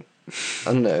dying.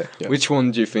 I don't know. Yeah. Which one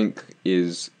do you think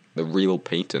is the real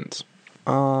patent?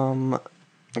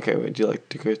 Okay, wait, do you like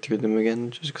to go through them again,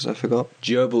 just because I forgot?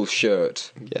 Gerbil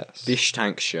shirt. Yes. Fish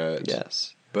tank shirt.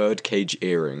 Yes. Birdcage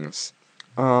earrings.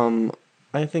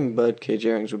 I think birdcage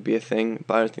earrings would be a thing,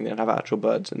 but I don't think they'd have actual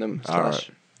birds in them.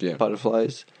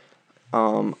 Butterflies.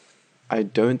 I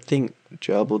don't think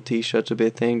gerbil t-shirts would be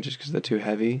a thing, just because they're too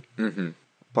heavy.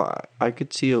 But I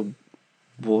could see a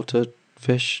water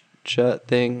fish shirt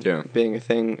thing being a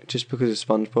thing, just because of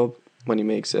SpongeBob, when he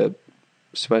makes a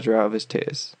sweater out of his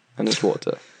tears and his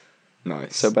water.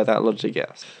 Nice. So by that logic,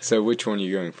 yes. So which one are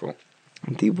you going for?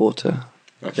 The water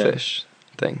fish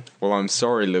thing. Well, I'm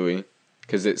sorry, Louis,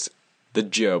 because it's the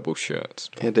gerbil shirt.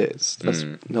 It is.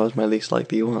 That was my least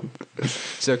likely one.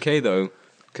 It's okay though,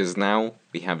 because now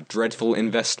we have Dreadful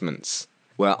Investments,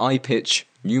 where I pitch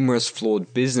numerous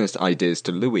flawed business ideas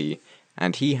to Louis,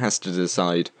 and he has to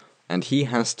decide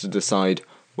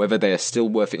whether they are still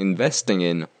worth investing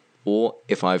in, or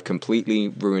if I've completely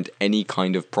ruined any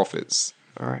kind of profits.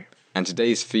 Alright. And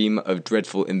today's theme of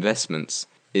Dreadful Investments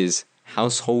is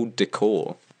household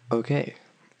decor. Okay.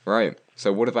 Right.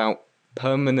 So what about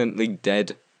permanently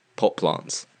dead pot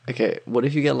plants? Okay, what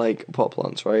if you get like pot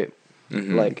plants, right?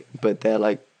 Like, but they're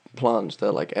like plants,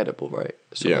 they're like edible, right?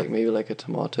 So like maybe like a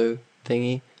tomato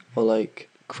thingy, or like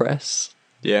cress.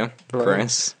 Yeah, right?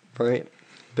 cress. Right.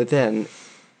 But then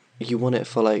you want it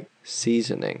for like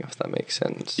seasoning, if that makes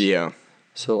sense. Yeah.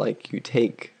 So like you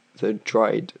take the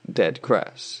dried dead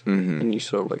cress and you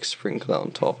sort of like sprinkle it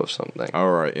on top of something.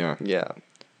 Alright, yeah. Yeah.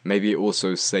 Maybe it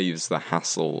also saves the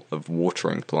hassle of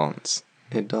watering plants.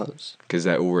 It does. Because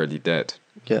they're already dead.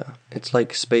 Yeah. It's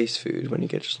like space food when you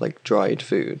get just like dried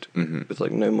food with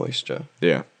like no moisture.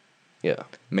 Yeah. Yeah.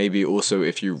 Maybe also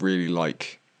if you really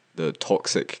like the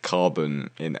toxic carbon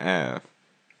in air.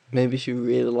 Maybe if you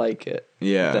really like it,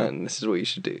 then this is what you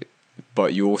should do.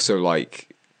 But you also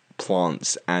like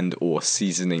plants and or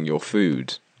seasoning your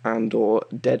food. And or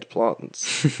dead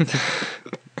plants.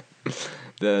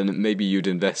 Then maybe you'd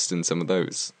invest in some of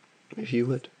those. If you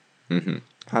would.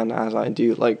 And as I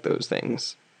do like those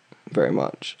things very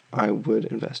much, I would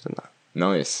invest in that.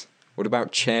 Nice. What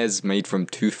about chairs made from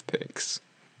toothpicks?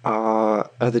 Are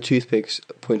the toothpicks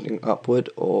pointing upward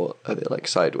or are they like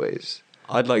sideways?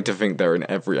 I'd like to think they're in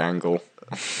every angle.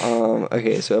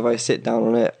 Okay, so if I sit down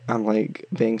on it, I'm like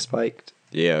being spiked.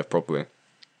 Yeah, probably.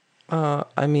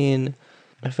 I mean,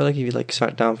 I feel like if you like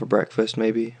sat down for breakfast,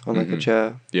 maybe on like a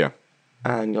chair, Yeah.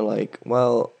 and you're like,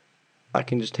 well, I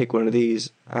can just take one of these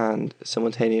and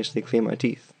simultaneously clean my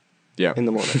teeth Yeah. in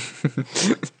the morning.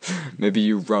 Maybe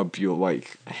you rub your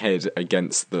like head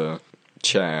against the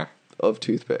chair. Of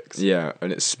toothpicks. Yeah,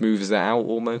 and it smooths it out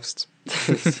almost.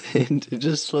 It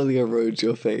just slowly erodes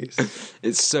your face.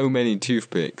 It's so many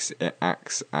toothpicks, it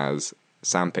acts as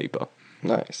sandpaper.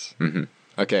 Nice.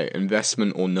 Okay,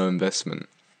 investment or no investment?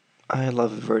 I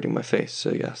love eroding my face,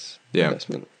 so yes. Yeah.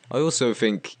 Investment. I also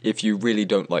think if you really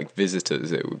don't like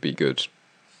visitors, it would be good.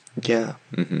 Yeah.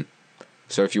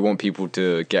 So if you want people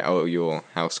to get out of your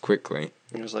house quickly.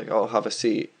 It was like, oh, have a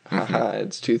seat. Haha,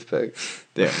 it's toothpicks.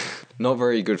 Yeah. Not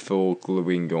very good for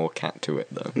gluing your cat to it,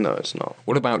 though. No, it's not.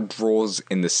 What about drawers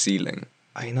in the ceiling?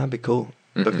 I mean, that'd be cool.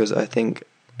 Because I think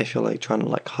if you're like trying to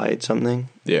like hide something,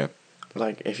 Yeah.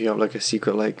 like if you have like a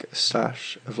secret like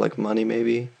stash of like money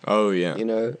maybe, Oh, yeah. you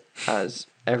know, as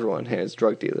everyone here is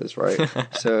drug dealers, right?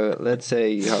 So let's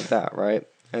say you have that, right?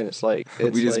 And it's like,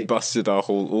 it's We just like, busted our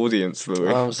whole audience, Louis.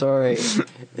 oh, I'm sorry.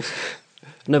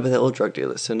 No, but they're all drug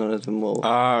dealers, so none of them will.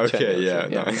 Ah, okay, check yeah,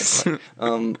 them. nice.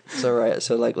 So right,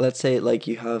 so like, let's say like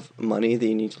you have money that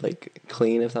you need to like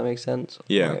clean, if that makes sense.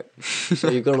 Yeah. Right?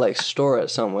 So you've got to like store it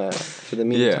somewhere for the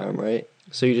meantime, right?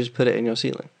 So you just put it in your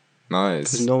ceiling.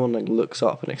 Nice. Because no one like looks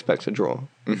up and expects a drawer.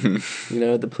 You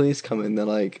know, the police come in, they're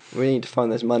like, "We need to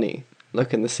find this money.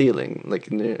 Look in the ceiling." Like,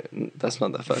 that's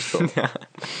not their first thought.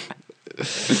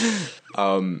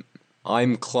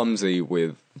 I'm clumsy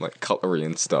with like cutlery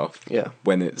and stuff. Yeah.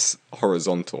 When it's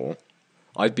horizontal,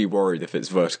 I'd be worried if it's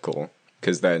vertical,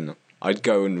 because then I'd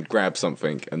go and grab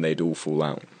something and they'd all fall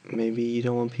out. Maybe you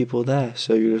don't want people there,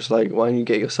 so you're just like, why don't you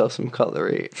get yourself some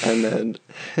cutlery and then,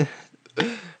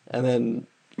 and then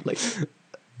like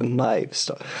knives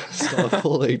start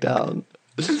falling down,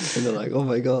 and they're like, oh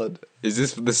my god. Is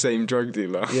this the same drug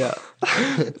dealer? Yeah.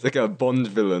 It's like a Bond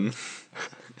villain.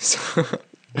 So,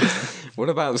 what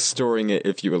about storing it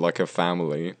if you were like a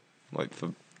family, like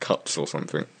for cups or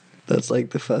something? That's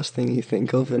like the first thing you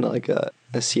think of in like a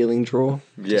ceiling drawer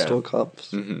to Yeah. store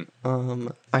cups.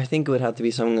 I think it would have to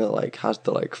be something that like has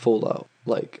to like fall out,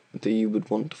 like that you would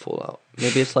want to fall out.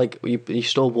 Maybe it's like you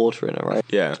store water in it, right?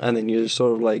 Yeah. And then you just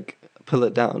sort of like pull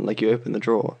it down, like you open the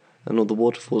drawer, and all the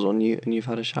water falls on you, and you've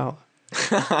had a shower.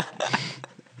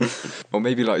 Or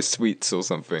maybe like sweets or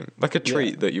something, like a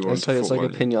treat that you want It's to like, fall a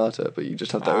on. pinata, but you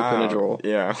just have to open a drawer.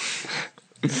 Yeah.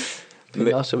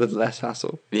 Pinata with less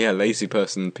hassle. Yeah, lazy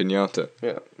person pinata.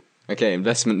 Yeah, Okay,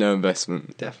 investment, no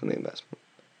investment. definitely investment.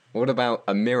 What about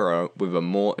a mirror with a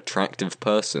more attractive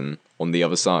person on the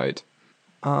other side?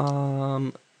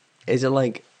 Is it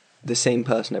like the same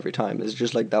person every time? Is it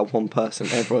just like that one person?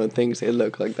 Everyone thinks they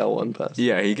look like that one person.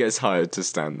 Yeah, he gets hired to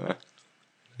stand there.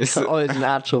 It's Oh, it's an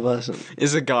actual person.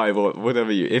 it's a guy, or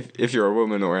whatever you. If you're a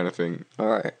woman or anything, All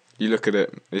right. you look at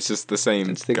it. It's just the same.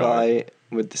 It's the guy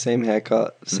with the same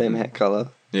haircut, same hair color.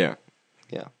 Yeah.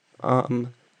 Yeah.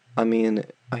 I mean,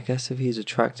 I guess if he's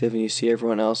attractive and you see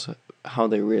everyone else how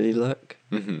they really look,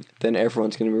 then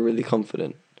everyone's gonna be really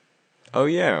confident. Oh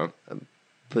yeah.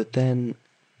 But then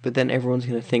everyone's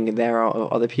gonna think they're out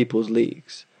of other people's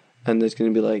leagues, and there's gonna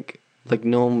be like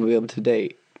no one will be able to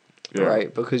date, Yeah.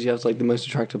 right? Because you have like the most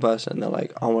attractive person, and they're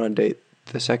like, I want to date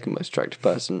the second most attractive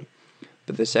person,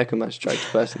 but the second most attractive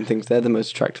person thinks they're the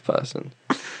most attractive person,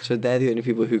 so they're the only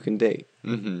people who can date,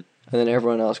 and then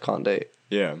everyone else can't date.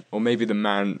 Yeah. Or maybe the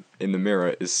man in the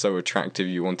mirror is so attractive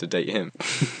you want to date him.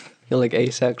 You're like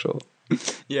asexual.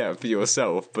 Yeah, for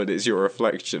yourself, but it's your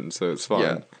reflection, so it's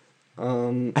fine.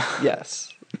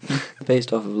 Yes,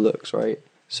 based off of looks, right?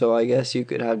 So I guess you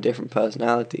could have different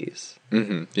personalities,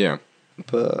 Yeah.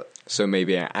 but So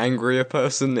maybe an angrier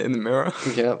person in the mirror.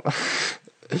 yep.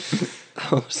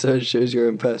 So it shows your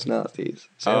own personalities.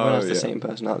 So everyone has the yeah. same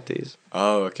personalities.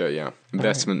 Oh, okay, yeah.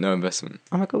 Investment, no investment.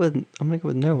 I'm gonna go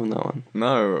with no on that one.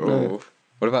 No. No. Oh.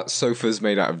 What about sofas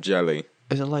made out of jelly?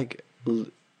 Is it like,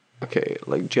 okay,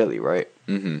 like jelly, right?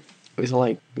 Is it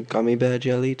like gummy bear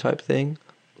jelly type thing,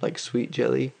 like sweet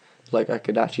jelly, like I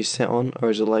could actually sit on, or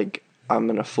is it like I'm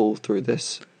gonna fall through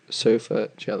this sofa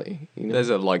jelly? You know? There's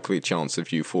a likely chance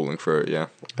of you falling through it, yeah.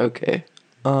 Okay.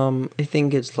 I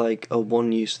think it's like a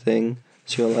one-use thing.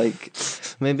 So you're like,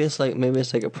 maybe it's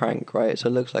like a prank, right? So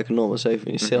it looks like a normal sofa,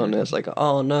 and you sit on it. It's like,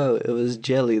 oh no, it was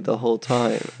jelly the whole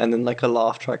time, and then like a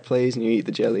laugh track plays, and you eat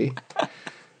the jelly.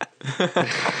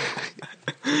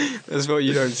 That's what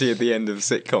you don't see at the end of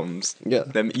sitcoms. Yeah.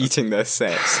 Them eating their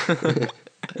sets.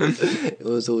 It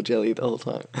was all jelly the whole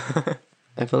time.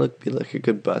 I feel like it'd be like a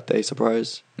good birthday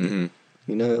surprise.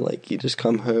 You know, like you just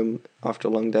come home after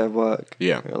a long day of work.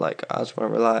 Yeah. You're like, I just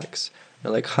want to relax.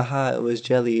 You're like, haha, it was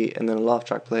jelly, and then a laugh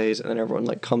track plays, and then everyone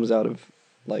like comes out of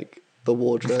like the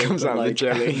wardrobe. Comes out of the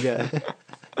jelly. Yeah.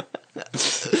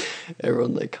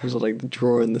 Everyone like comes out like the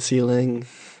drawer in the ceiling.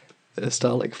 They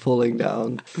start like falling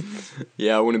down.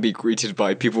 Yeah, I want to be greeted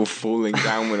by people falling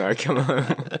down when I come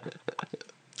home.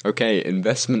 Okay,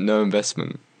 investment, no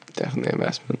investment. Definitely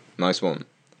investment. Nice one.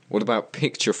 What about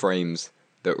picture frames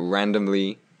that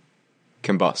randomly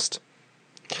combust?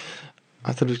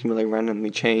 I thought it was gonna be like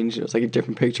randomly change. It was like a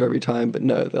different picture every time, but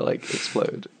no, they like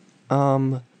explode.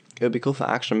 It would be cool for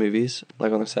action movies,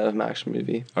 like on the set of an action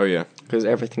movie, Oh, yeah. because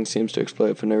everything seems to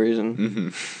explode for no reason. Mm-hmm.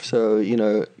 So, you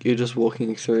know, you're just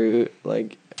walking through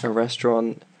like a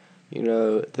restaurant, you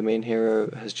know, the main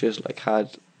hero has just like had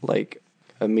like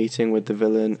a meeting with the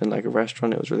villain in like a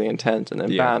restaurant. It was really intense, and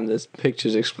then Yeah. bam, there's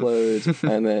pictures explode,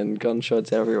 and then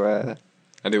gunshots everywhere.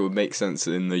 And it would make sense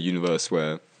in the universe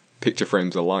where picture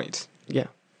frames are light. Yeah.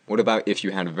 What about if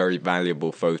you had a very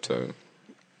valuable photo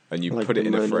and you Like put it the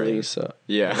in a Mona frame? Lisa.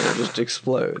 Yeah. It just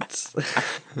explodes.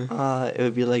 It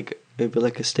would be like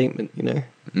a statement, you know?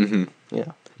 Mm-hmm.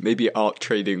 Yeah. Maybe art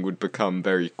trading would become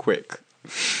very quick.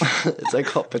 It's like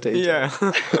hot potato. Yeah.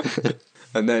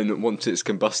 And then once it's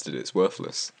combusted, it's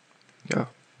worthless. Yeah.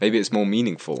 Maybe it's more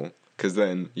meaningful, because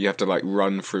then you have to like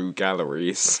run through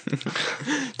galleries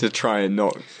to try and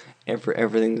not...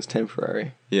 Everything's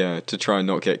temporary. Yeah, to try and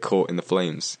not get caught in the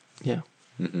flames. Yeah.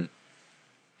 Mm-hmm.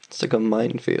 It's like a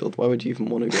minefield. Why would you even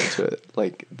want to go to it?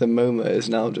 Like, the MoMA is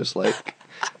now just like...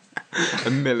 A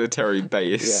military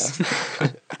base.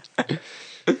 Yeah.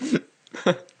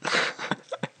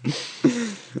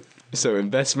 So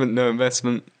investment, no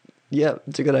investment. Yeah,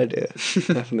 it's a good idea.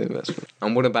 Definitely investment.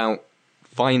 And what about,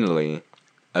 finally,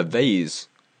 a vase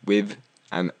with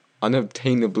an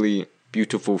unobtainably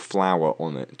beautiful flower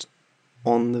on it?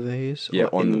 On the vase? Yeah,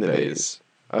 or on in the vase.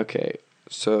 Okay,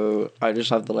 so I just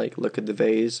have to like look at the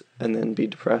vase and then be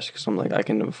depressed because I'm like, I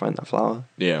can never find that flower.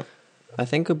 Yeah. I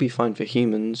think it would be fine for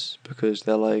humans because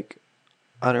they're like,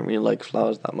 I don't really like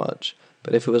flowers that much.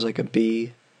 But if it was like a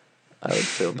bee, I would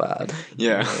feel bad.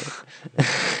 Yeah.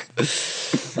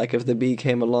 Like if the bee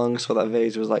came along, saw that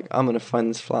vase, was like, I'm gonna find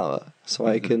this flower so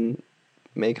I can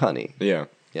make honey. Yeah.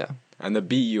 Yeah. And the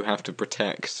bee you have to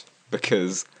protect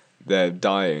because they're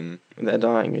dying. They're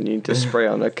dying and you need to spray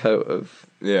on a coat of...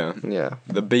 Yeah. Yeah.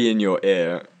 The bee in your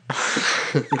ear.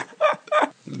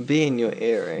 Bee in your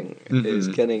earring is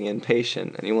getting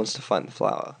impatient and he wants to find the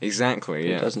flower. Exactly,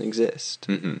 yeah. It doesn't exist.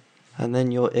 Mm-hmm. And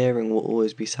then your earring will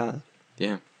always be sad.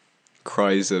 Yeah.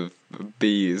 Cries of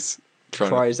bees.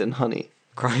 Cries and honey.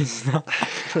 Cries.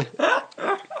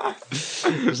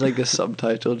 It's like a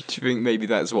subtitle. Do you think maybe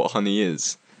that's what honey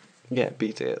is? Yeah,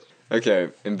 bee tears. Okay,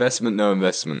 investment, no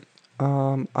investment.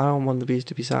 I don't want the bees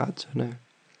to be sad, so no.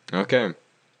 Okay.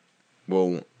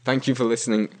 Well, thank you for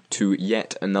listening to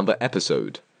yet another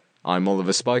episode. I'm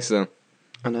Oliver Spicer.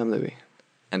 And I'm Louis.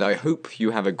 And I hope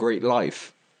you have a great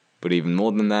life. But even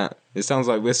more than that, it sounds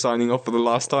like we're signing off for the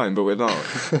last time, but we're not.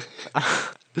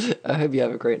 I hope you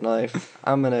have a great life.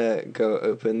 I'm gonna go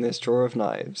open this drawer of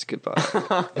knives. Goodbye.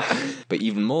 But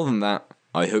even more than that,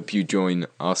 I hope you join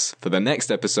us for the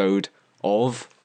next episode of